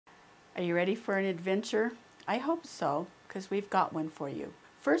Are you ready for an adventure? I hope so, because we've got one for you.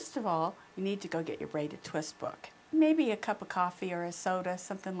 First of all, you need to go get your Braided Twist book. Maybe a cup of coffee or a soda,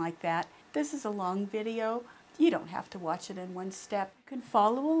 something like that. This is a long video. You don't have to watch it in one step. You can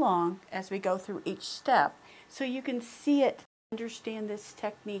follow along as we go through each step so you can see it, understand this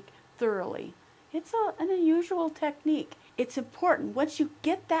technique thoroughly. It's an unusual technique. It's important. Once you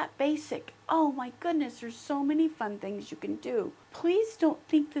get that basic, oh my goodness, there's so many fun things you can do. Please don't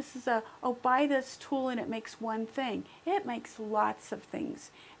think this is oh, buy this tool and it makes one thing. It makes lots of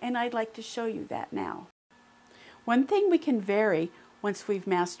things, and I'd like to show you that now. One thing we can vary once we've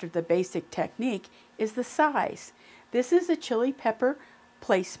mastered the basic technique is the size. This is a chili pepper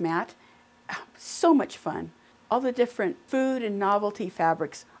placemat. So much fun. All the different food and novelty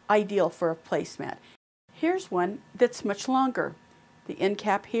fabrics ideal for a placemat. Here's one that's much longer. The end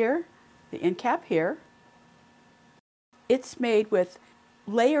cap here, the end cap here. It's made with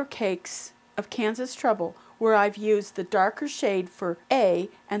layer cakes of Kansas Trouble, where I've used the darker shade for A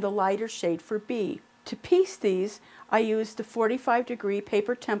and the lighter shade for B. To piece these, I used the 45-degree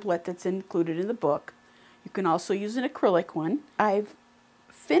paper template that's included in the book. You can also use an acrylic one. I've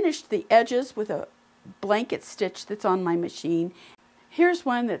finished the edges with a blanket stitch that's on my machine. Here's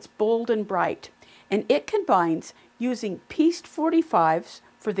one that's bold and bright, and it combines using pieced 45s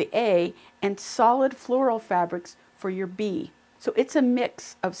for the A and solid floral fabrics for your B. So it's a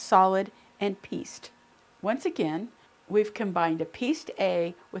mix of solid and pieced. Once again, we've combined a pieced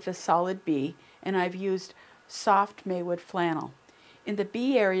A with a solid B, and I've used soft Maywood flannel. In the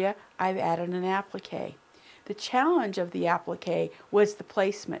B area, I've added an applique. The challenge of the applique was the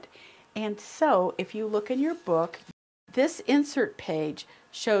placement. And so, if you look in your book, this insert page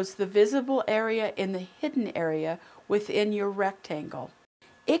shows the visible area and the hidden area within your rectangle.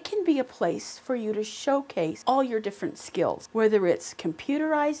 It can be a place for you to showcase all your different skills, whether it's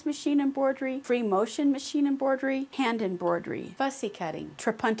computerized machine embroidery, free motion machine embroidery, hand embroidery, fussy cutting,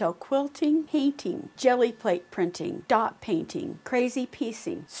 trapunto quilting, painting, jelly plate printing, dot painting, crazy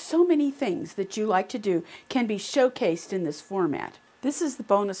piecing. So many things that you like to do can be showcased in this format. This is the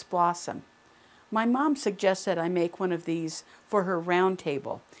bonus blossom. My mom suggested I make one of these for her round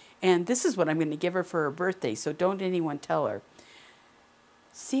table, and this is what I'm going to give her for her birthday, so don't anyone tell her.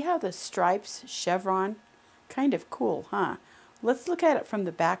 See how the stripes, chevron? Kind of cool, huh? Let's look at it from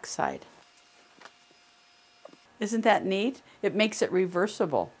the back side. Isn't that neat? It makes it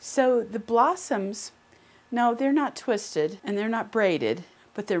reversible. So the blossoms, no, they're not twisted and they're not braided,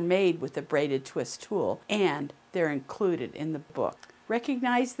 but they're made with the braided twist tool, and they're included in the book.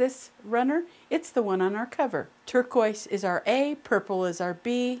 Recognize this runner? It's the one on our cover. Turquoise is our A, purple is our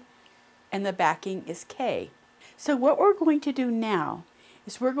B, and the backing is K. So what we're going to do now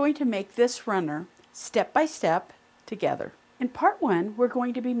is we're going to make this runner step by step together. In part one, we're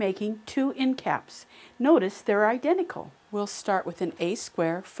going to be making two end caps. Notice they're identical. We'll start with an A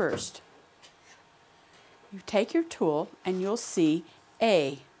square first. You take your tool and you'll see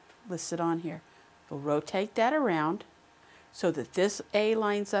A listed on here. We'll rotate that around so that this A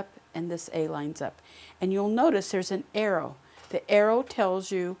lines up and this A lines up. And you'll notice there's an arrow. The arrow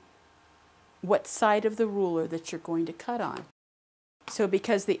tells you what side of the ruler that you're going to cut on. So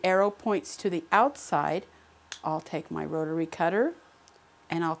because the arrow points to the outside, I'll take my rotary cutter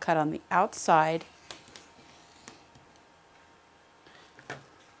and I'll cut on the outside,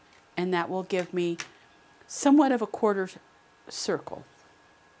 and that will give me somewhat of a quarter circle.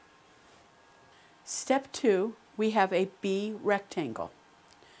 Step 2, we have a B rectangle.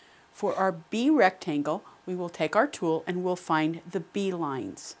 For our B rectangle, we will take our tool and we'll find the B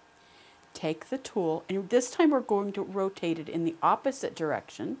lines. Take the tool, and this time we're going to rotate it in the opposite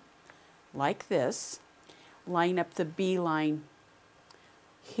direction, like this. Line up the B line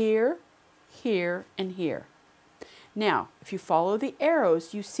here, here, and here. Now, if you follow the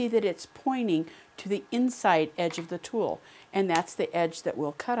arrows, you see that it's pointing to the inside edge of the tool, and that's the edge that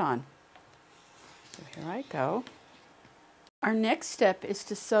we'll cut on. So here I go. Our next step is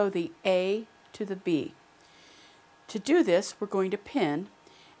to sew the A to the B. To do this, we're going to pin.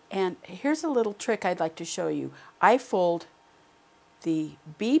 And here's a little trick I'd like to show you. I fold the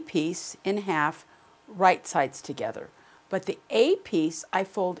B piece in half, right sides together. But the A piece, I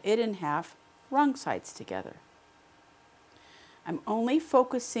fold it in half, wrong sides together. I'm only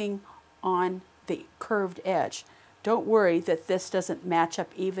focusing on the curved edge. Don't worry that this doesn't match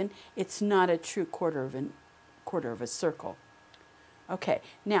up even. It's not a true quarter of a circle. Okay,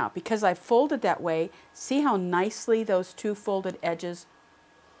 now because I folded that way, see how nicely those two folded edges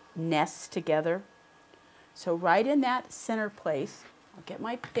nest together? So right in that center place, I'll get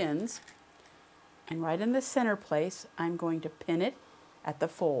my pins, and right in the center place, I'm going to pin it at the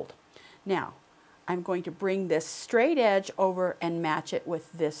fold. Now, I'm going to bring this straight edge over and match it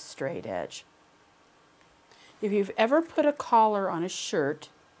with this straight edge. If you've ever put a collar on a shirt,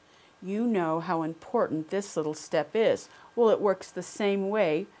 you know how important this little step is. Well, it works the same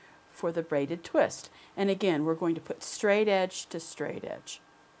way for the braided twist. And again, we're going to put straight edge to straight edge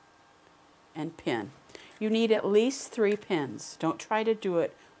and pin. You need at least 3 pins. Don't try to do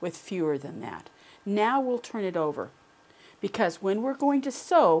it with fewer than that. Now we'll turn it over, because when we're going to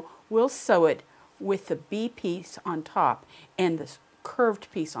sew, we'll sew it with the B piece on top and the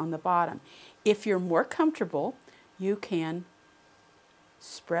curved piece on the bottom. If you're more comfortable, you can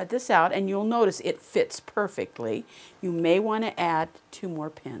spread this out, and you'll notice it fits perfectly. You may want to add 2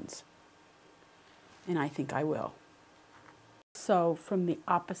 more pins, and I think I will. So from the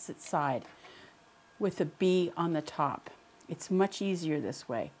opposite side with the B on the top. It's much easier this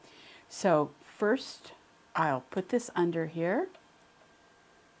way. So first I'll put this under here,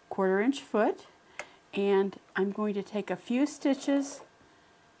 1/4 inch foot, and I'm going to take a few stitches,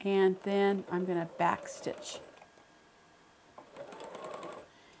 and then I'm going to back stitch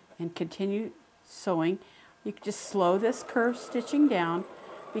and continue sewing. You can just slow this curve stitching down.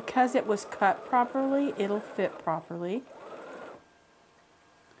 Because it was cut properly, it'll fit properly.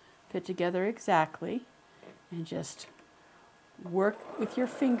 Fit together exactly, and just work with your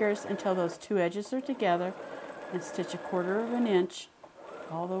fingers until those 2 edges are together, and stitch 1/4 inch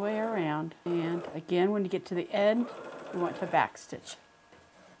all the way around. And again, when you get to the end, you want to back stitch.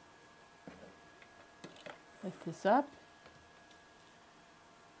 Lift this up,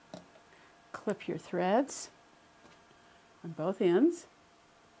 clip your threads on both ends.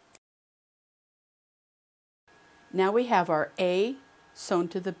 Now we have our A sewn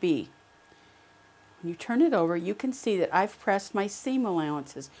to the B. When you turn it over, you can see that I've pressed my seam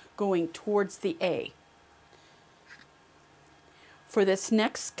allowances going towards the A. For this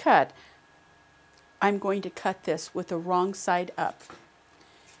next cut, I'm going to cut this with the wrong side up.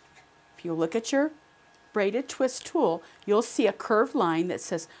 If you look at your braided twist tool, you'll see a curved line that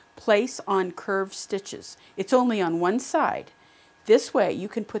says place on curved stitches. It's only on one side. This way you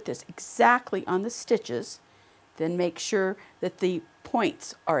can put this exactly on the stitches, then make sure that the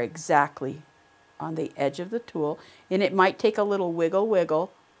points are exactly on the edge of the tool, and it might take a little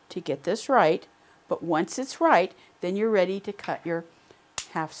wiggle to get this right, but once it's right, then you're ready to cut your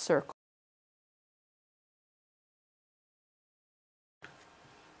half circle.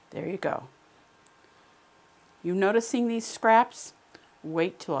 There you go. You noticing these scraps?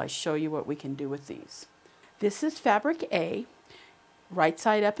 Wait till I show you what we can do with these. This is fabric A. Right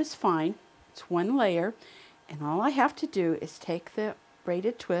side up is fine. It's one layer. And all I have to do is take the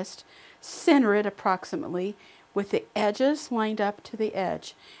braided twist, center it approximately with the edges lined up to the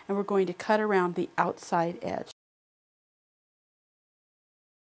edge, and we're going to cut around the outside edge.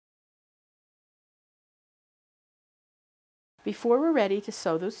 Before we're ready to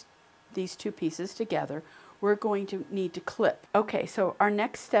sew these 2 pieces together, we're going to need to clip. Okay, so our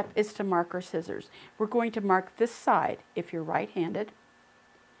next step is to mark our scissors. We're going to mark this side if you're right-handed.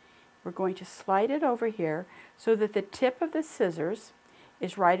 We're going to slide it over here so that the tip of the scissors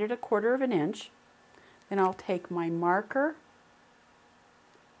is right at 1/4 inch. Then I'll take my marker,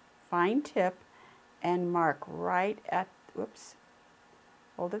 fine tip, and mark right at, whoops,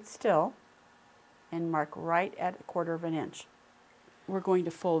 hold it still, and mark right at 1/4 inch. We're going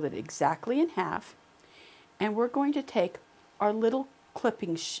to fold it exactly in half, and we're going to take our little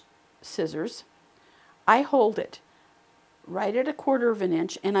clipping scissors. I hold it right at 1/4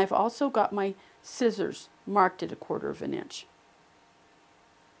 inch, and I've also got my scissors marked at 1/4 inch.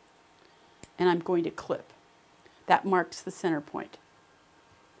 And I'm going to clip. That marks the center point.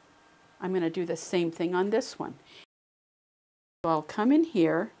 I'm going to do the same thing on this one. So I'll come in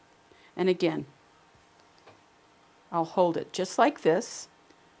here, and again, I'll hold it just like this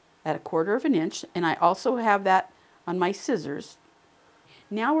at 1/4 inch, and I also have that on my scissors.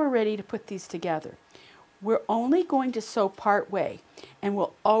 Now we're ready to put these together. We're only going to sew part way, and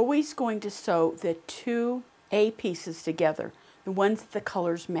we're always going to sew the 2 A pieces together, the ones that the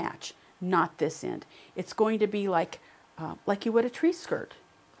colors match, not this end. It's going to be like you would a tree skirt.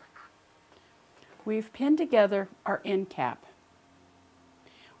 We've pinned together our end cap.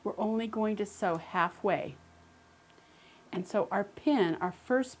 We're only going to sew halfway. And so our pin, our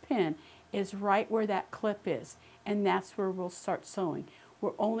first pin, is right where that clip is, and that's where we'll start sewing.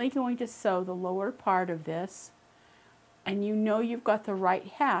 We're only going to sew the lower part of this, and you know you've got the right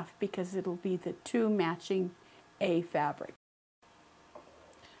half because it'll be the 2 matching A fabric.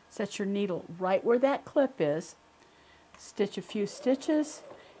 Set your needle right where that clip is, stitch a few stitches,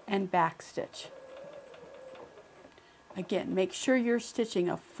 and back stitch. Again, make sure you're stitching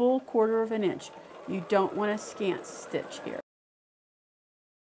a full 1/4 of an inch. You don't want a scant stitch here.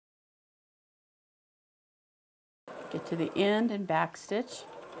 Get to the end and back stitch.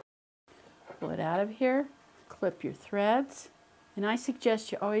 Pull it out of here, clip your threads, and I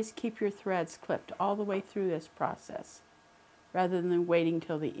suggest you always keep your threads clipped all the way through this process rather than waiting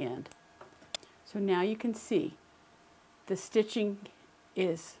till the end. So now you can see the stitching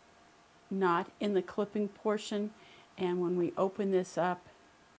is not in the clipping portion, and when we open this up,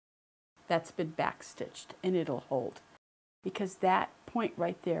 that's been back stitched and it'll hold, because that point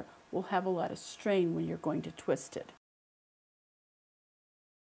right there will have a lot of strain when you're going to twist it.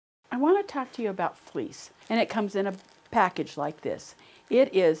 I want to talk to you about fleece, and it comes in a package like this.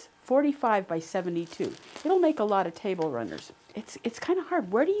 It is 45 by 72. It'll make a lot of table runners. It's kind of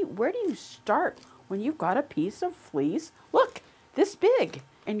hard. Where do you start when you've got a piece of fleece, look, this big,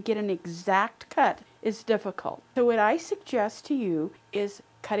 and get an exact cut is difficult. So what I suggest to you is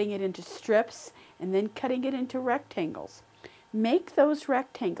cutting it into strips and then cutting it into rectangles. Make those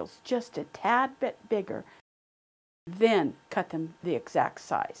rectangles just a tad bit bigger, then cut them the exact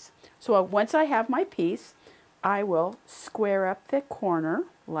size. So once I have my piece, I will square up the corner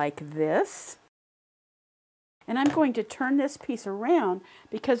like this. And I'm going to turn this piece around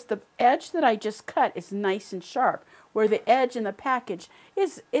because the edge that I just cut is nice and sharp, where the edge in the package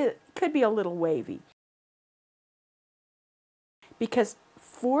it could be a little wavy. Because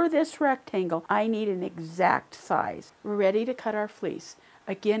for this rectangle, I need an exact size. We're ready to cut our fleece.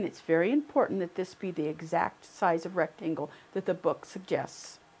 Again, it's very important that this be the exact size of rectangle that the book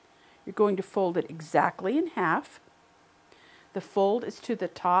suggests. You're going to fold it exactly in half. The fold is to the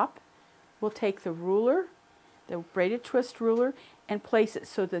top. We'll take the ruler, the braided twist ruler, and place it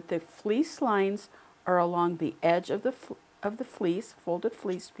so that the fleece lines are along the edge of the fleece, folded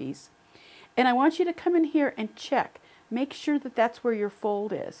fleece piece. And I want you to come in here and check. Make sure that that's where your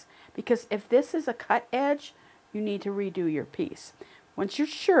fold is, because if this is a cut edge, you need to redo your piece. Once you're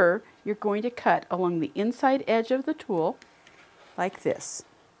sure, you're going to cut along the inside edge of the tool like this,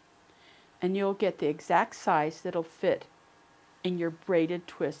 and you'll get the exact size that'll fit in your braided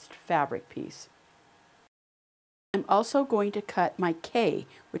twist fabric piece. I'm also going to cut my K,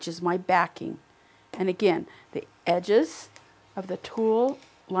 which is my backing. And again, the edges of the tool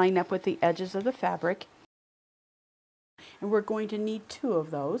line up with the edges of the fabric. And we're going to need 2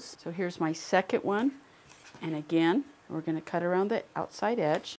 of those. So here's my second one. And again, we're going to cut around the outside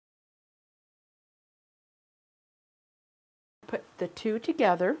edge. Put the 2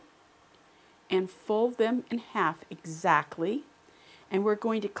 together and fold them in half exactly. And we're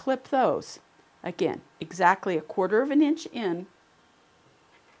going to clip those. Again, exactly a 1/4 of an inch in,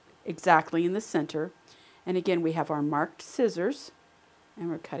 exactly in the center. And again, we have our marked scissors, and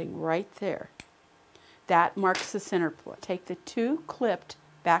we're cutting right there. That marks the center point. Take the 2 clipped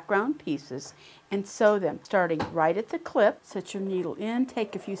background pieces and sew them, starting right at the clip. Set your needle in,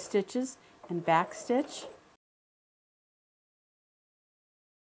 take a few stitches, and back stitch.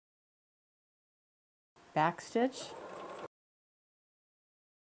 Back stitch.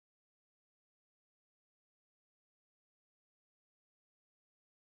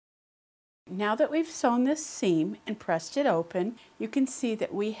 Now that we've sewn this seam and pressed it open, you can see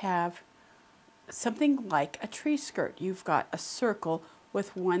that we have something like a tree skirt. You've got a circle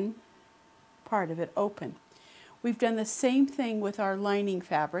with one part of it open. We've done the same thing with our lining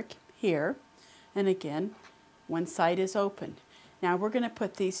fabric here, and again, one side is open. Now we're going to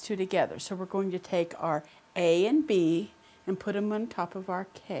put these 2 together. So we're going to take our A and B and put them on top of our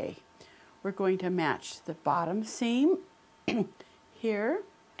K. We're going to match the bottom seam here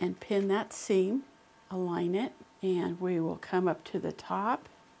and pin that seam, align it, and we will come up to the top,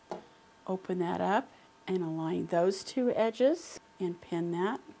 open that up, and align those 2 edges and pin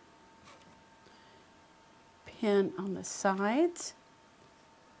that. Pin on the sides.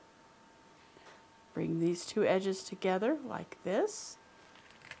 Bring these 2 edges together like this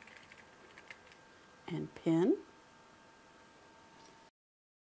and pin.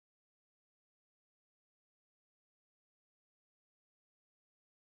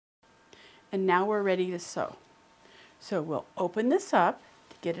 And now we're ready to sew. So we'll open this up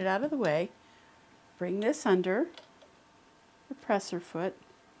to get it out of the way, bring this under the presser foot,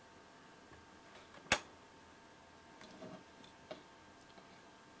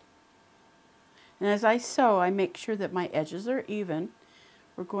 and as I sew, I make sure that my edges are even.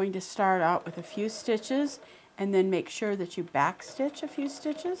 We're going to start out with a few stitches and then make sure that you back stitch a few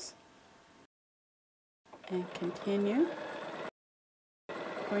stitches and continue.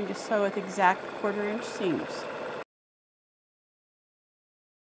 Going to sew with exact 1/4 inch seams.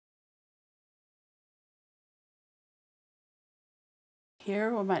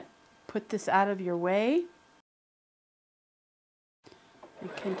 Here, we might put this out of your way.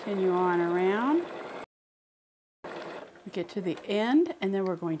 And continue on around. Get to the end, and then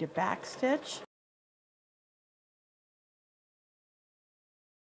we're going to back stitch.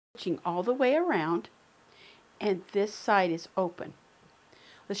 Stitching all the way around, and this side is open.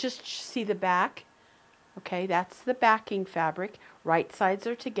 Let's just see the back. Okay, that's the backing fabric. Right sides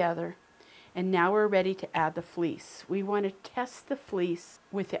are together. And now we're ready to add the fleece. We want to test the fleece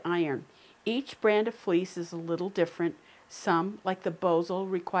with the iron. Each brand of fleece is a little different. Some, like the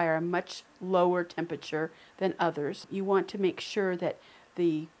Bosal, require a much lower temperature than others. You want to make sure that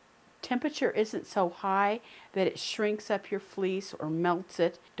the temperature isn't so high that it shrinks up your fleece or melts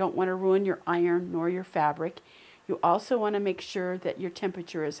it. Don't want to ruin your iron nor your fabric. You also want to make sure that your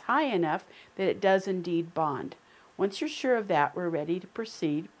temperature is high enough that it does indeed bond. Once you're sure of that, we're ready to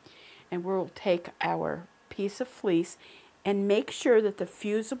proceed. And we'll take our piece of fleece and make sure that the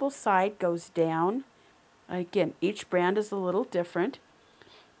fusible side goes down. Again, each brand is a little different.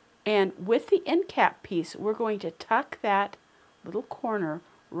 And with the Endcap piece, we're going to tuck that little corner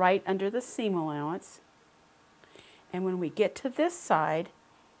right under the seam allowance. And when we get to this side,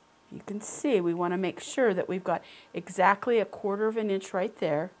 you can see we want to make sure that we've got exactly 1/4 of an inch right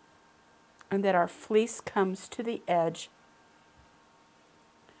there, and that our fleece comes to the edge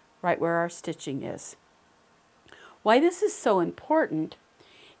right where our stitching is. Why this is so important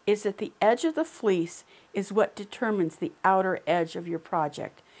is that the edge of the fleece is what determines the outer edge of your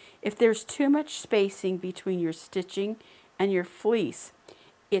project. If there's too much spacing between your stitching and your fleece,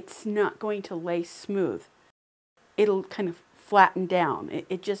 it's not going to lay smooth. It'll kind of flatten down.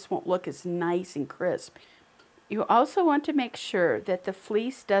 It just won't look as nice and crisp. You also want to make sure that the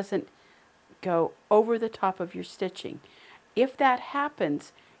fleece doesn't go over the top of your stitching. If that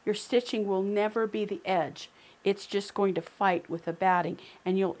happens, your stitching will never be the edge. It's just going to fight with the batting,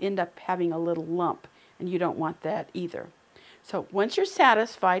 and you'll end up having a little lump, and you don't want that either. So once you're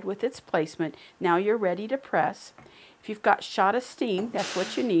satisfied with its placement, now you're ready to press. If you've got shot of steam, that's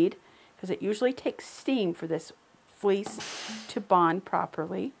what you need, because it usually takes steam for this fleece to bond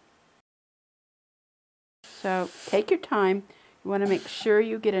properly. So take your time. You want to make sure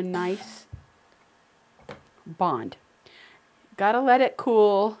you get a nice bond. Got to let it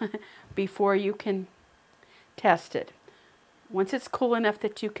cool before you can test it. Once it's cool enough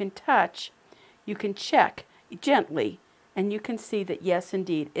that you can touch, you can check gently, and you can see that yes,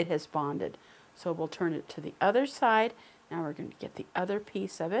 indeed, it has bonded. So we'll turn it to the other side. Now we're going to get the other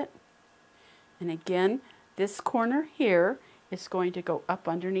piece of it. And again, this corner here is going to go up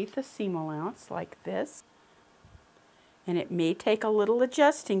underneath the seam allowance like this. And it may take a little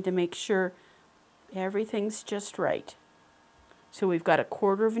adjusting to make sure everything's just right. So we've got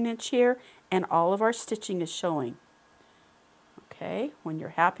 1/4 of an inch here, and all of our stitching is showing. Okay, when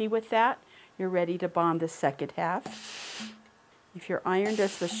you're happy with that, you're ready to bond the second half. If your iron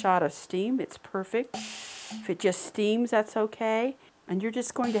does the shot of steam, it's perfect. If it just steams, that's okay. And you're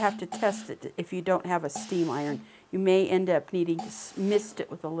just going to have to test it if you don't have a steam iron. You may end up needing to mist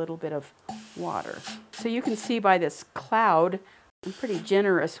it with a little bit of water. So you can see by this cloud, I'm pretty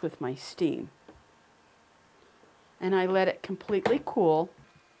generous with my steam. And I let it completely cool,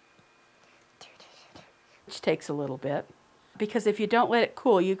 which takes a little bit. Because if you don't let it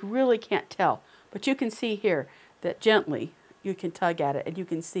cool, you really can't tell. But you can see here that gently you can tug at it, and you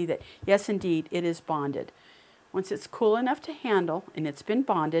can see that, yes, indeed, it is bonded. Once it's cool enough to handle and it's been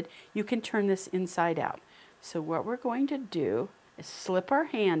bonded, you can turn this inside out. So what we're going to do is slip our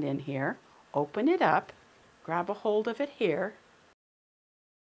hand in here, open it up, grab a hold of it here,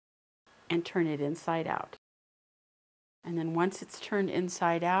 and turn it inside out. And then once it's turned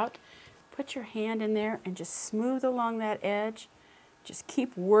inside out, put your hand in there and just smooth along that edge. Just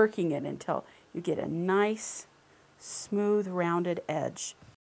keep working it until you get a nice, smooth, rounded edge.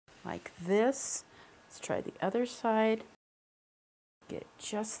 Like this. Let's try the other side. Get it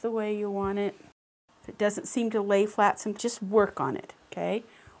just the way you want it. If it doesn't seem to lay flat, just work on it, okay?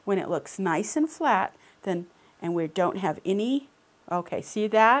 When it looks nice and flat, then, and we don't have any, okay, see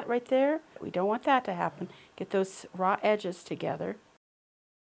that right there? We don't want that to happen. Get those raw edges together.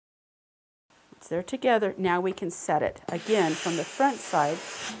 Once they're together, now we can set it again from the front side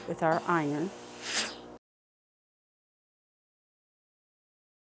with our iron.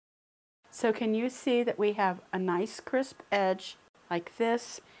 So can you see that we have a nice crisp edge like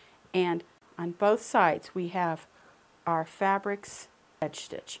this, and on both sides we have our fabric's edge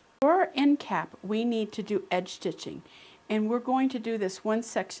stitch. For our end cap, we need to do edge stitching, and we're going to do this one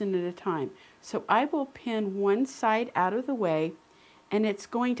section at a time. So I will pin one side out of the way, and it's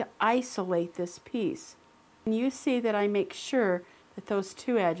going to isolate this piece. And you see that I make sure that those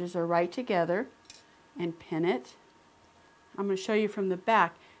two edges are right together and pin it. I'm going to show you from the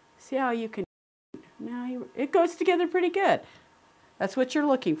back. See how you can, now it goes together pretty good. That's what you're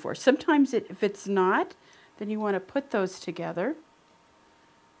looking for. Sometimes if it's not, then you want to put those together.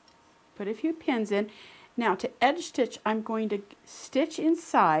 Put a few pins in. Now to edge stitch, I'm going to stitch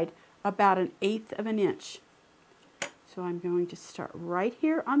inside about 1/8 of an inch. So I'm going to start right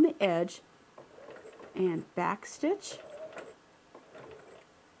here on the edge and back stitch.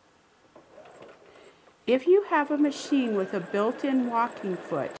 If you have a machine with a built-in walking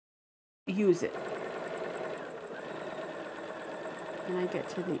foot, use it. And I get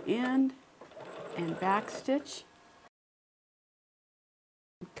to the end and back stitch,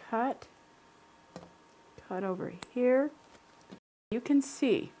 cut over here. You can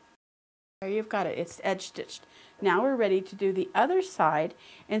see, there you've got it, it's edge stitched. Now we're ready to do the other side,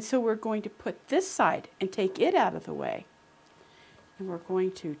 and so we're going to put this side and take it out of the way. And we're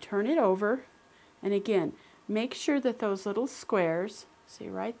going to turn it over, and again, make sure that those little squares, see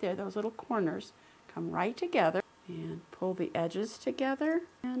right there, those little corners, come right together, and pull the edges together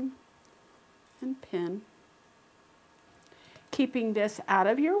and pin. Keeping this out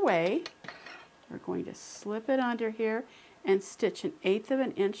of your way, we're going to slip it under here and stitch 1/8 of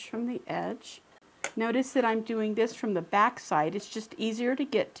an inch from the edge. Notice that I'm doing this from the back side. It's just easier to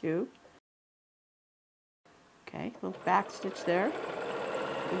get to. Okay, little back stitch there,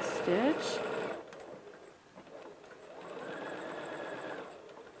 and stitch.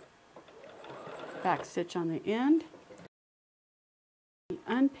 Back stitch on the end.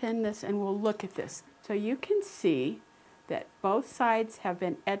 Unpin this and we'll look at this. So you can see that both sides have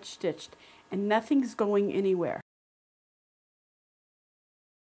been edge stitched and nothing's going anywhere.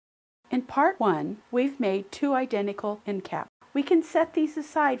 In part 1, we've made 2 identical end caps. We can set these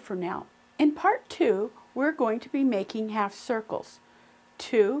aside for now. In part 2, we're going to be making half circles.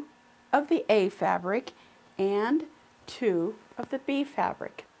 2 of the A fabric and 2 of the B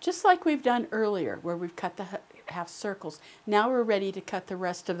fabric. Just like we've done earlier where we've cut the half circles. Now we're ready to cut the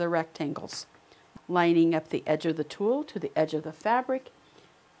rest of the rectangles. Lining up the edge of the tool to the edge of the fabric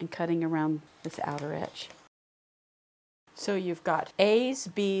and cutting around this outer edge. So you've got A's,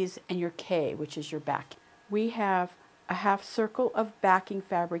 B's, and your K, which is your back. We have a half circle of backing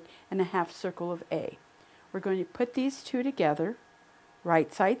fabric and a half circle of A. We're going to put these two together,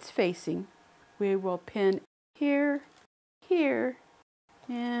 right sides facing. We will pin here, here,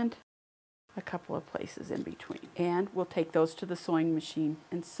 and a couple of places in between. And we'll take those to the sewing machine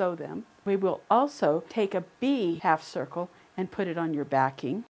and sew them. We will also take a B half circle and put it on your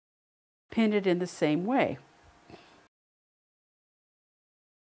backing. Pin it in the same way.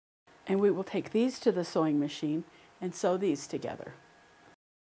 And we will take these to the sewing machine and sew these together.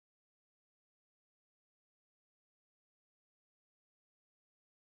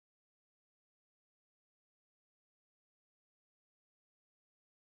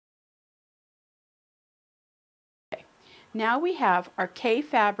 Okay. Now we have our K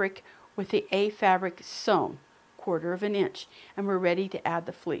fabric with the A fabric sewn, 1/4 of an inch, and we're ready to add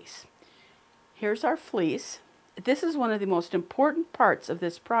the fleece. Here's our fleece. This is one of the most important parts of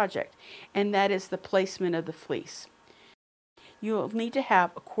this project, and that is the placement of the fleece. You'll need to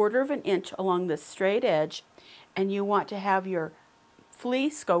have 1/4 of an inch along the straight edge, and you want to have your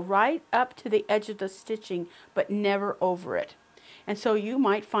fleece go right up to the edge of the stitching, but never over it. And so you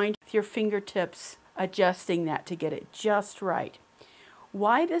might find with your fingertips adjusting that to get it just right.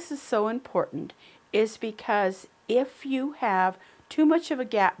 Why this is so important is because if you have too much of a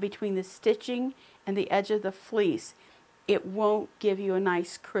gap between the stitching and the edge of the fleece, it won't give you a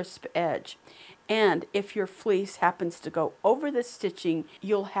nice crisp edge. And if your fleece happens to go over the stitching,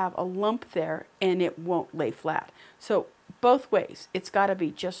 you'll have a lump there and it won't lay flat. So both ways, it's got to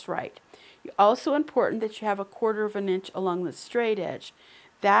be just right. Also important that you have 1/4 of an inch along the straight edge.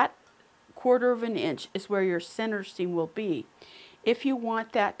 That 1/4 of an inch is where your center seam will be. If you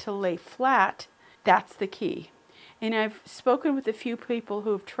want that to lay flat, that's the key. And I've spoken with a few people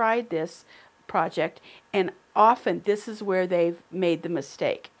who have tried this project, and often this is where they've made the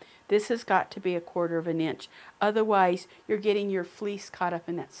mistake. This has got to be 1/4 of an inch. Otherwise, you're getting your fleece caught up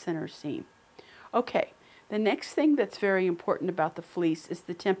in that center seam. Okay, the next thing that's very important about the fleece is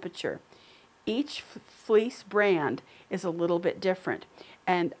the temperature. Each fleece brand is a little bit different,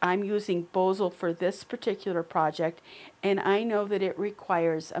 and I'm using Bosal for this particular project, and I know that it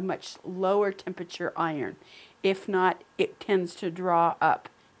requires a much lower temperature iron. If not, it tends to draw up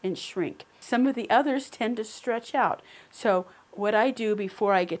and shrink. Some of the others tend to stretch out. So what I do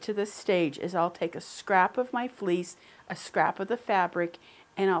before I get to this stage is I'll take a scrap of my fleece, a scrap of the fabric,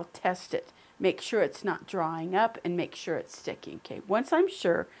 and I'll test it. Make sure it's not drying up and make sure it's sticking. Okay, once I'm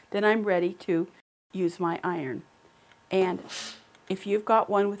sure, then I'm ready to use my iron. And if you've got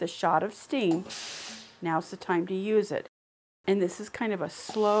one with a shot of steam, now's the time to use it. And this is kind of a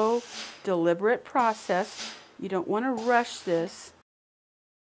slow, deliberate process. You don't want to rush this.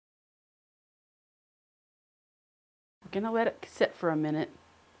 We're going to let it sit for a minute.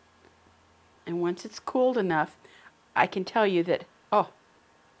 And once it's cooled enough, I can tell you that, oh,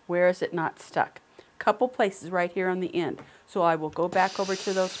 where is it not stuck? A couple places right here on the end. So I will go back over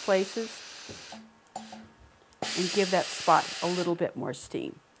to those places and give that spot a little bit more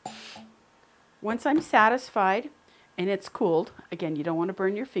steam. Once I'm satisfied and it's cooled, again, you don't want to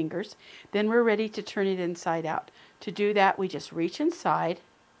burn your fingers, then we're ready to turn it inside out. To do that, we just reach inside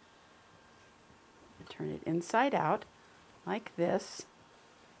and turn it inside out like this.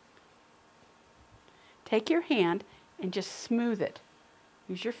 Take your hand and just smooth it.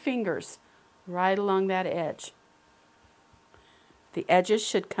 Use your fingers right along that edge. The edges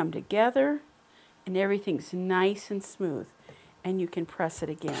should come together and everything's nice and smooth. And you can press it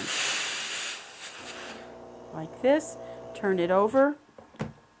again. Like this. Turn it over.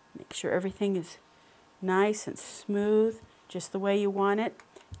 Make sure everything is nice and smooth, just the way you want it.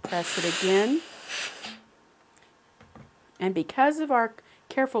 Press it again. And because of our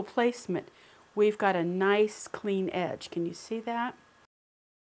careful placement, we've got a nice clean edge. Can you see that?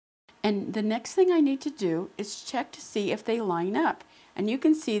 And the next thing I need to do is check to see if they line up. And you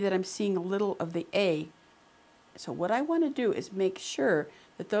can see that I'm seeing a little of the A. So what I want to do is make sure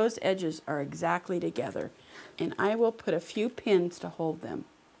that those edges are exactly together. And I will put a few pins to hold them.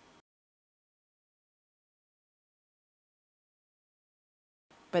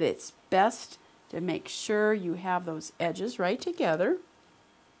 But it's best to make sure you have those edges right together.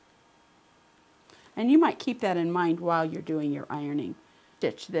 And you might keep that in mind while you're doing your ironing.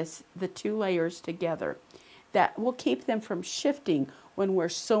 Stitch the two layers together. That will keep them from shifting when we're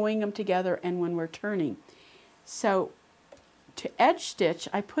sewing them together and when we're turning. So to edge stitch,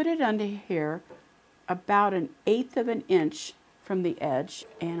 I put it under here about 1/8 of an inch from the edge,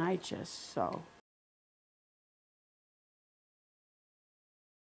 and I just sew.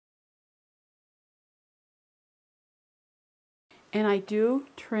 And I do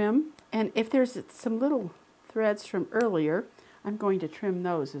trim, and if there's some little threads from earlier, I'm going to trim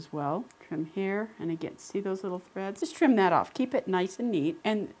those as well. Trim here, and again, see those little threads? Just trim that off. Keep it nice and neat,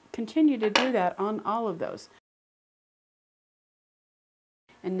 and continue to do that on all of those.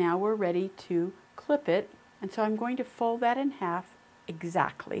 And now we're ready to clip it, and so I'm going to fold that in half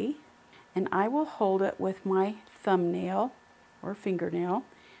exactly, and I will hold it with my thumbnail or fingernail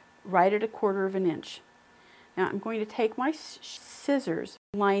right at 1/4 of an inch. Now I'm going to take my scissors,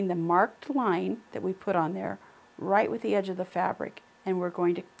 line the marked line that we put on there right with the edge of the fabric, and we're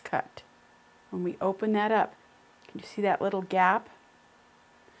going to cut. When we open that up, can you see that little gap?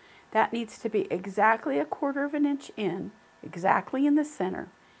 That needs to be exactly 1/4 of an inch in, exactly in the center.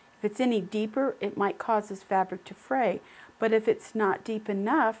 If it's any deeper, it might cause this fabric to fray, but if it's not deep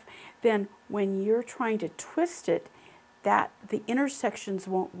enough, then when you're trying to twist it, the intersections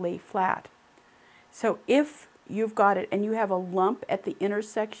won't lay flat. So if you've got it and you have a lump at the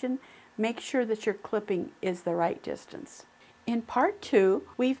intersection, make sure that your clipping is the right distance. In part 2,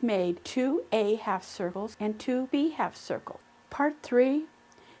 we've made 2 A half circles and 2 B half circles. Part 3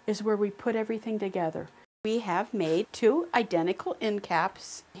 is where we put everything together. We have made 2 identical end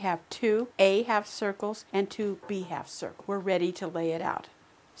caps. We have 2 A half circles and 2 B half circles. We're ready to lay it out.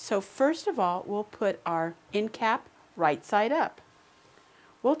 So first of all, we'll put our end cap right side up.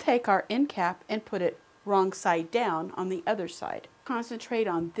 We'll take our end cap and put it wrong side down on the other side. Concentrate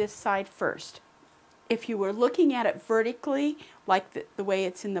on this side first. If you were looking at it vertically, like the way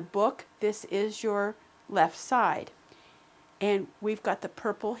it's in the book, this is your left side. And we've got the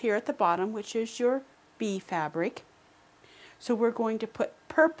purple here at the bottom, which is your B fabric. So we're going to put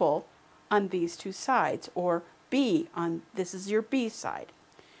purple on these two sides, or B on, this is your B side.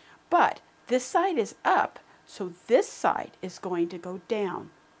 But this side is up, so this side is going to go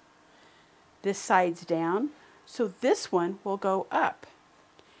down. This side's down, so this one will go up.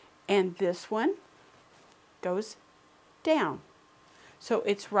 And this one goes down. So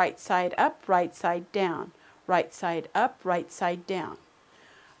it's right side up, right side down. Right side up, right side down.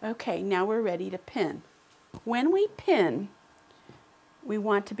 Okay, now we're ready to pin. When we pin, we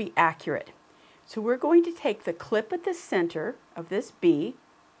want to be accurate. So we're going to take the clip at the center of this B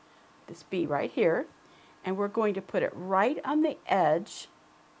right here, and we're going to put it right on the edge.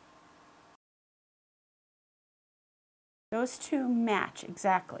 Those two match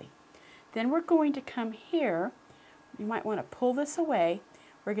exactly. Then we're going to come here. You might want to pull this away.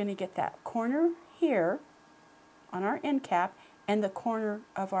 we're going to get that corner here on our end cap and the corner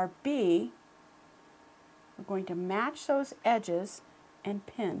of our B. We're going to match those edges and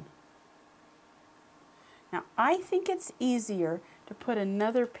pin. Now I think it's easier to put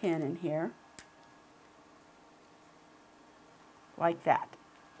another pin in here like that.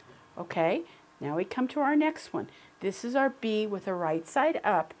 Okay, now we come to our next one. This is our B with the right side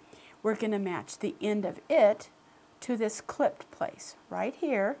up. We're going to match the end of it to this clipped place right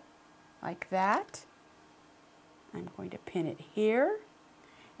here, like that. I'm going to pin it here,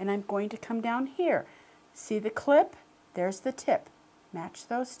 and I'm going to come down here. See the clip? There's the tip. Match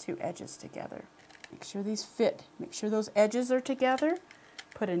those two edges together. Make sure these fit. Make sure those edges are together.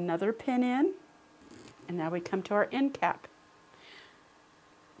 Put another pin in, and now we come to our end cap.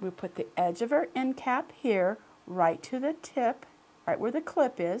 We put the edge of our end cap here, right to the tip, right where the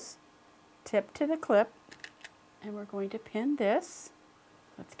clip is, tip to the clip, and we're going to pin this.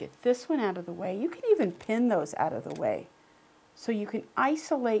 Let's get this one out of the way. You can even pin those out of the way so you can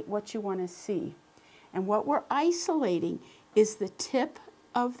isolate what you want to see. And what we're isolating is the tip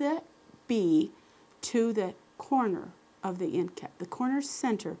of the B to the corner of the end cap, the corner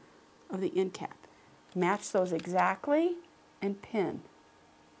center of the end cap. Match those exactly and pin.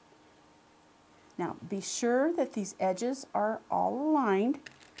 Now be sure that these edges are all aligned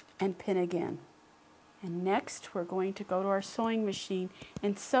and pin again. And next we're going to go to our sewing machine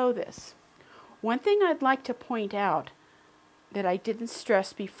and sew this. One thing I'd like to point out that I didn't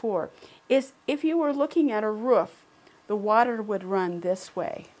stress before is if you were looking at a roof, the water would run this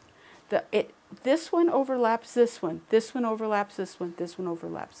way. This one overlaps this one overlaps this one, this one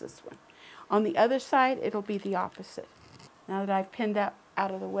overlaps this one. On the other side, it'll be the opposite. Now that I've pinned that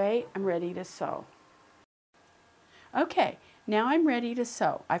out of the way, I'm ready to sew. Okay, now I'm ready to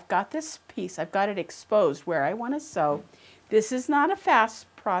sew. I've got this piece, I've got it exposed where I want to sew. This is not a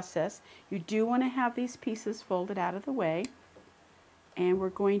fast process. You do want to have these pieces folded out of the way. And we're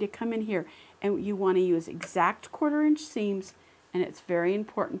going to come in here, and you want to use exact 1/4 inch seams, and it's very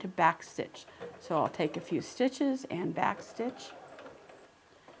important to back stitch. So I'll take a few stitches and back stitch.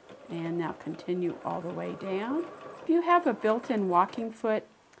 And now continue all the way down. If you have a built-in walking foot,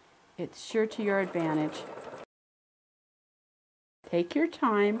 it's sure to your advantage. Take your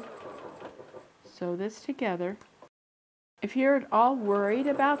time, sew this together. If you're at all worried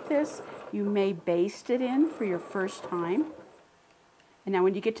about this, you may baste it in for your first time. And now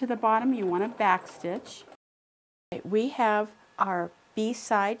when you get to the bottom, you want to back stitch. Okay, we have our B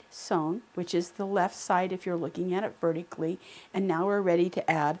side sewn, which is the left side if you're looking at it vertically, and now we're ready to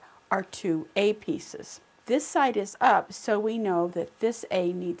add our 2 A pieces. This side is up, so we know that this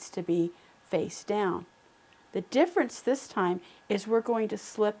A needs to be face down. The difference this time is we're going to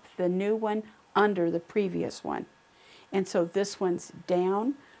slip the new one under the previous one. And so this one's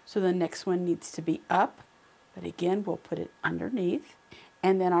down, so the next one needs to be up, but again, we'll put it underneath.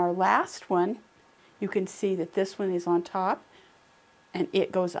 And then our last one, you can see that this one is on top and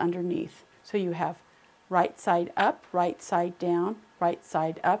it goes underneath. So you have right side up, right side down, right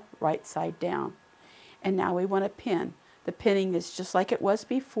side up, right side down. And now we want to pin. The pinning is just like it was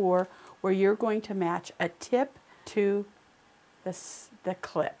before, where you're going to match a tip to the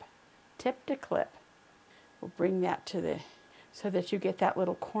clip. Tip to clip. We'll bring that to so that you get that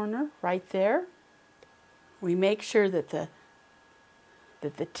little corner right there. We make sure that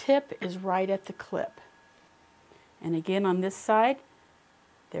the tip is right at the clip. And again on this side,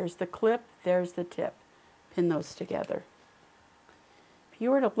 there's the clip, there's the tip. Pin those together. If you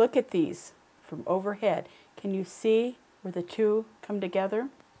were to look at these from overhead, can you see where the two come together?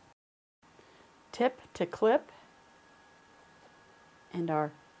 Tip to clip, and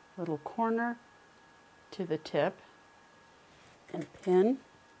our little corner to the tip, and pin.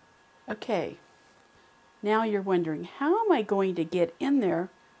 Okay. Now you're wondering, how am I going to get in there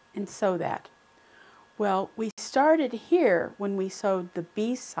and sew that? Well, we started here when we sewed the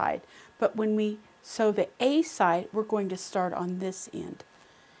B side, but when we sew the A side, we're going to start on this end.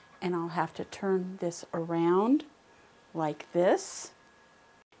 And I'll have to turn this around like this.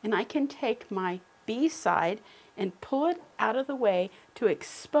 And I can take my B side and pull it out of the way to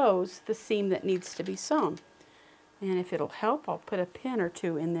expose the seam that needs to be sewn. And if it'll help, I'll put a pin or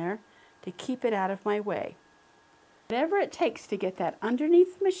 2 in there to keep it out of my way. Whatever it takes to get that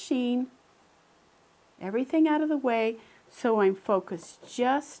underneath the machine, everything out of the way, so I'm focused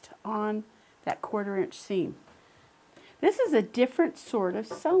just on that 1/4 inch seam. This is a different sort of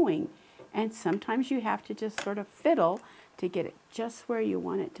sewing, and sometimes you have to just sort of fiddle to get it just where you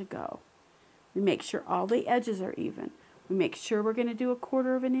want it to go. We make sure all the edges are even. We make sure we're going to do a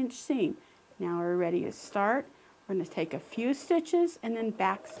 1/4 inch seam. Now we're ready to start. We're going to take a few stitches and then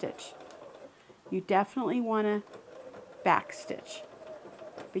back stitch. You definitely want to back stitch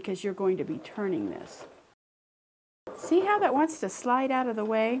because you're going to be turning this. See how that wants to slide out of the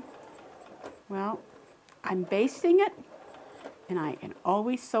way? Well, I'm basting it, and I can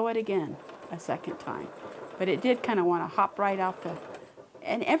always sew it again a second time. But it did kind of want to hop right off the...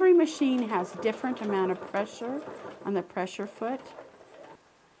 And every machine has a different amount of pressure on the pressure foot.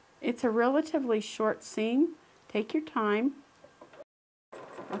 It's a relatively short seam. Take your time.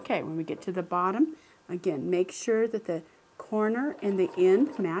 Okay, when we get to the bottom, again, make sure that the corner and the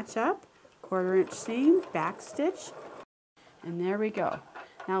end match up. 1/4 inch seam, back stitch, and there we go.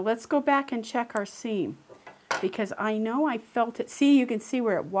 Now let's go back and check our seam because I know I felt it. See, you can see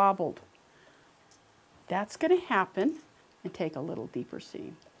where it wobbled. That's going to happen, and take a little deeper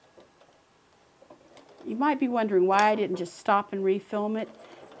seam. You might be wondering why I didn't just stop and refilm it,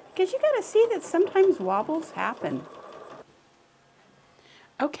 because you got to see that sometimes wobbles happen.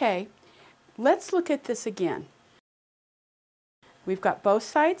 Okay, let's look at this again. We've got both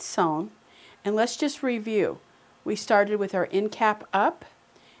sides sewn, and let's just review. We started with our end cap up,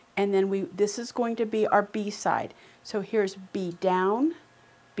 and then this is going to be our B side. So here's B down,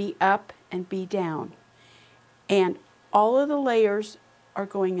 B up, and B down. And all of the layers are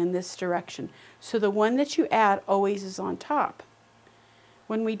going in this direction. So the one that you add always is on top.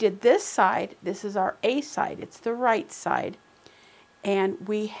 When we did this side, this is our A side. It's the right side. And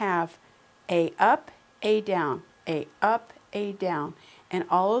we have A up, A down, A up, A down. And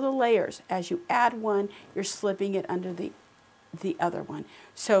all of the layers, as you add one, you're slipping it under the other one.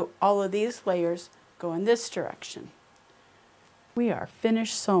 So all of these layers go in this direction. We are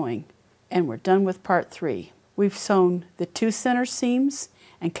finished sewing, and we're done with part 3. We've sewn the 2 center seams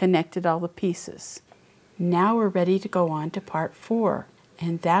and connected all the pieces. Now we're ready to go on to part 4,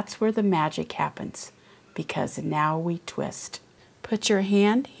 and that's where the magic happens, because now we twist. Put your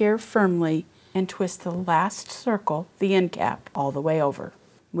hand here firmly and twist the last circle, the end cap, all the way over.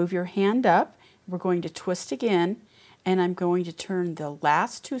 Move your hand up. We're going to twist again, and I'm going to turn the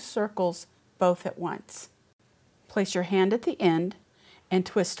last 2 circles both at once. Place your hand at the end and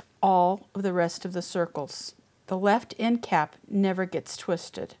twist all of the rest of the circles. The left end cap never gets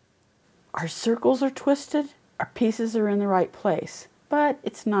twisted. Our circles are twisted, our pieces are in the right place, but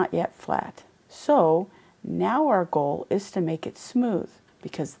it's not yet flat. So now our goal is to make it smooth,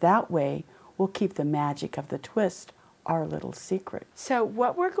 because that way we'll keep the magic of the twist our little secret. So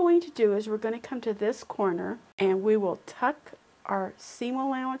what we're going to do is we're going to come to this corner, and we will tuck our seam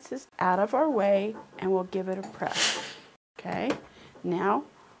allowances out of our way, and we'll give it a press. Okay, now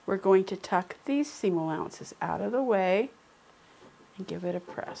we're going to tuck these seam allowances out of the way and give it a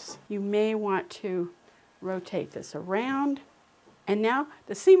press. You may want to rotate this around, and now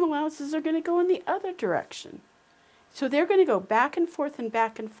the seam allowances are going to go in the other direction. So they're going to go back and forth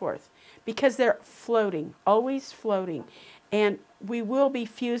because they're floating, always floating, and we will be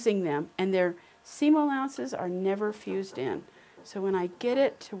fusing them, and their seam allowances are never fused in. So when I get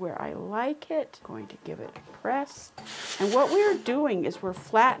it to where I like it, I'm going to give it a press. And what we're doing is we're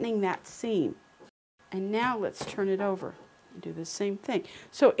flattening that seam. And now let's turn it over and do the same thing.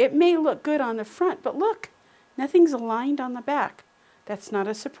 So it may look good on the front, but look, nothing's aligned on the back. That's not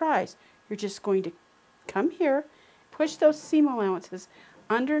a surprise. You're just going to come here, push those seam allowances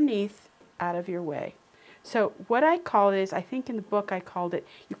underneath out of your way. So what I call it is, I think in the book I called it,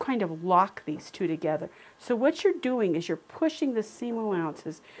 you kind of lock these two together. So what you're doing is you're pushing the seam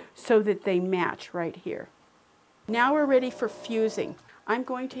allowances so that they match right here. Now we're ready for fusing. I'm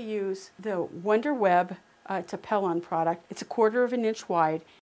going to use the Wonder Web, it's a Pellon product. It's 1/4 inch wide.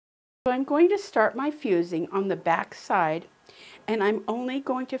 So I'm going to start my fusing on the back side, and I'm only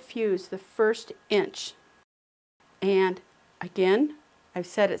going to fuse the first inch. And again, I've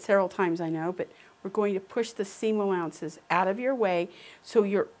said it several times, I know, but we're going to push the seam allowances out of your way, so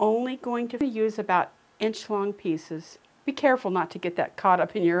you're only going to use about inch-long pieces. Be careful not to get that caught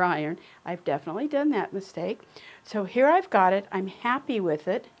up in your iron. I've definitely done that mistake. So here I've got it. I'm happy with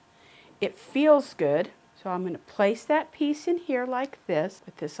it. It feels good. So I'm going to place that piece in here like this,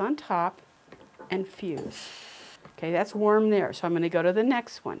 put this on top, and fuse. Okay, that's warm there, so I'm going to go to the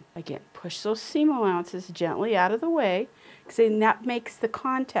next one. Again, push those seam allowances gently out of the way, because then that makes the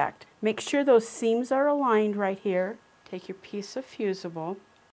contact. Make sure those seams are aligned right here. Take your piece of fusible,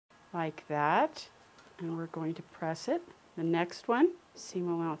 like that, and we're going to press it. The next one, seam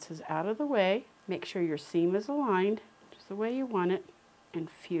allowances out of the way. Make sure your seam is aligned, just the way you want it, and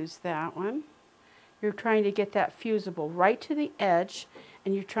fuse that one. You're trying to get that fusible right to the edge,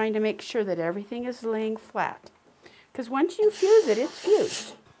 and you're trying to make sure that everything is laying flat. Because once you fuse it, it's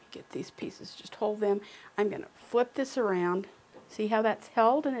fused. get these pieces, just hold them. I'm going to flip this around. See how that's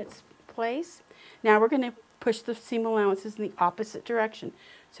held in its place? Now we're going to push the seam allowances in the opposite direction.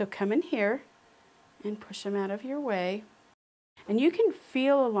 So come in here and push them out of your way. And you can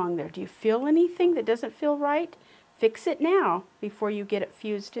feel along there. Do you feel anything that doesn't feel right? Fix it now before you get it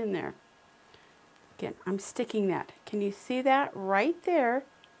fused in there. Again, I'm sticking that. Can you see that right there?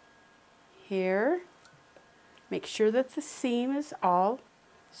 Here. Make sure that the seam is all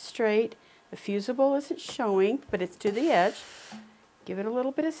straight. The fusible isn't showing, but it's to the edge. Give it a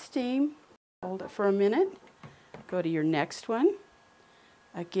little bit of steam. Hold it for a minute. Go to your next one.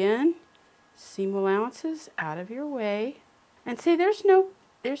 Again, seam allowances out of your way. And see, there's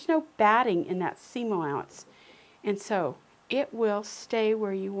no batting in that seam allowance. And so it will stay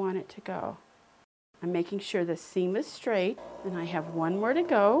where you want it to go. I'm making sure the seam is straight, and I have one more to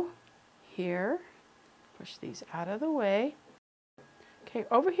go. Here, push these out of the way. Okay,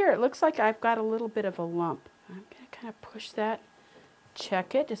 over here it looks like I've got a little bit of a lump. I'm going to kind of push that,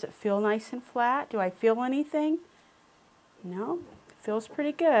 check it. Does it feel nice and flat? Do I feel anything? No, it feels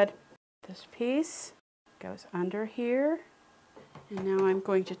pretty good. This piece goes under here, and now I'm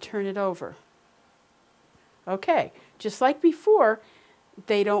going to turn it over. Okay, just like before,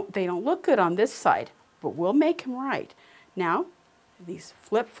 they don't look good on this side, but we'll make them right. Now, these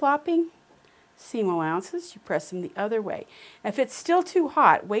flip-flopping seam allowances, you press them the other way. If it's still too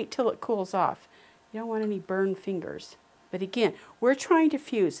hot, wait till it cools off. You don't want any burned fingers. But again, we're trying to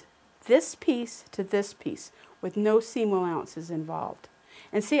fuse this piece to this piece with no seam allowances involved.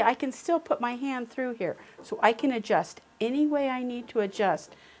 And see, I can still put my hand through here, so I can adjust any way I need to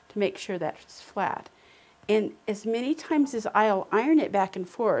adjust to make sure that it's flat. And as many times as I'll iron it back and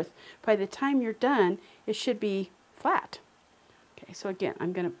forth, by the time you're done, it should be flat. Okay, so again,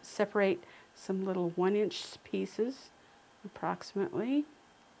 I'm going to separate some little 1-inch pieces, approximately.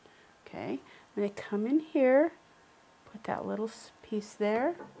 Okay, I'm going to come in here, put that little piece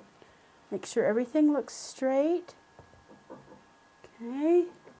there. Make sure everything looks straight. Okay.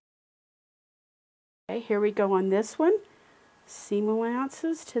 Okay, here we go on this one. Seam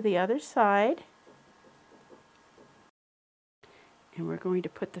allowances to the other side. And we're going to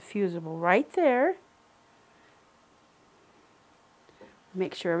put the fusible right there.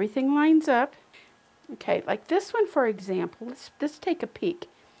 Make sure everything lines up. Okay, like this one, for example, let's take a peek.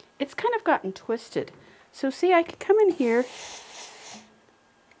 It's kind of gotten twisted. So see, I could come in here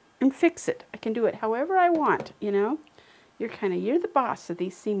and fix it. I can do it however I want, you know. You're the boss of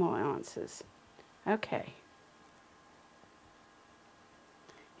these seam allowances. Okay.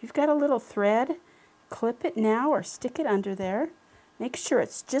 You've got a little thread. Clip it now or stick it under there. Make sure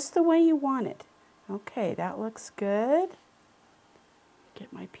it's just the way you want it. Okay, that looks good.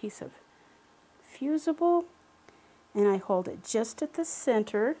 Get my piece of fusible, and I hold it just at the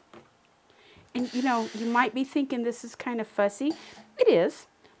center. And you know, you might be thinking this is kind of fussy. It is,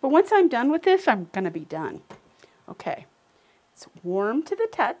 but once I'm done with this, I'm going to be done. Okay, it's warm to the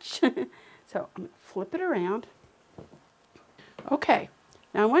touch, so I'm going to flip it around. Okay,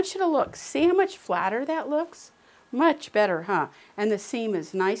 now I want you to look. See how much flatter that looks? Much better, huh? And the seam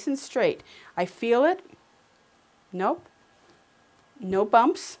is nice and straight. I feel it. Nope. No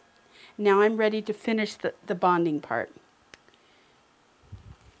bumps. Now I'm ready to finish the bonding part.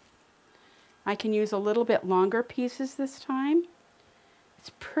 I can use a little bit longer pieces this time.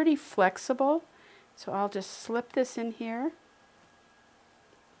 It's pretty flexible, so I'll just slip this in here.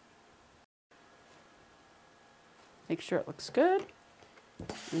 Make sure it looks good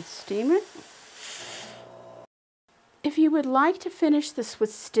and steam it. If you would like to finish this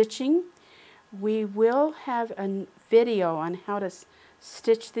with stitching, we will have a video on how to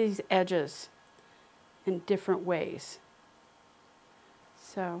stitch these edges in different ways.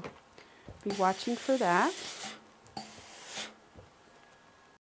 So be watching for that.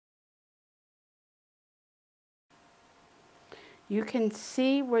 You can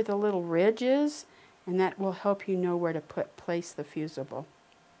see where the little ridge is, and that will help you know where to place the fusible.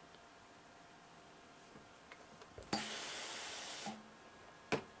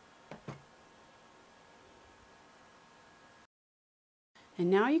 And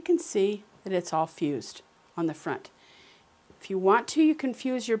now you can see that it's all fused on the front. If you want to, you can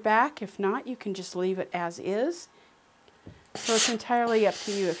fuse your back. If not, you can just leave it as is. So it's entirely up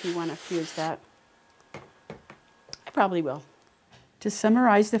to you if you want to fuse that. I probably will. To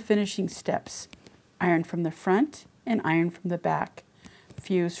summarize the finishing steps, iron from the front and iron from the back.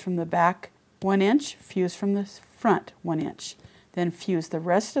 Fuse from the back 1 inch, fuse from the front 1 inch. Then fuse the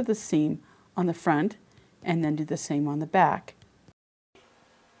rest of the seam on the front and then do the same on the back.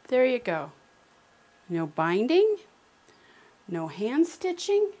 There you go. No binding, no hand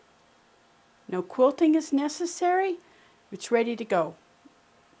stitching, No quilting is necessary. It's ready to go.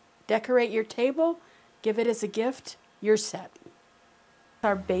 Decorate your table, give it as a gift, you're set.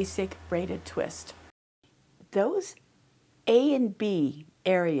 Our basic braided twist. Those A and B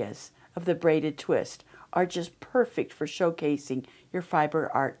areas of the braided twist are just perfect for showcasing your fiber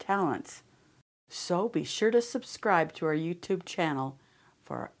art talents. So be sure to subscribe to our YouTube channel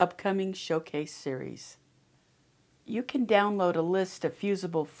for our upcoming showcase series. You can download a list of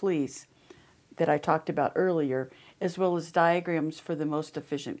fusible fleece that I talked about earlier, as well as diagrams for the most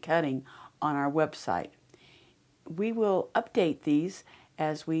efficient cutting on our website. We will update these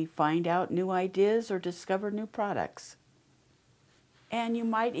as we find out new ideas or discover new products. And you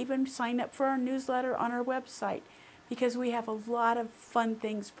might even sign up for our newsletter on our website because we have a lot of fun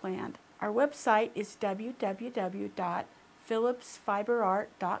things planned. Our website is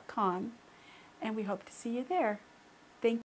www.phillipsfiberart.com, and we hope to see you there.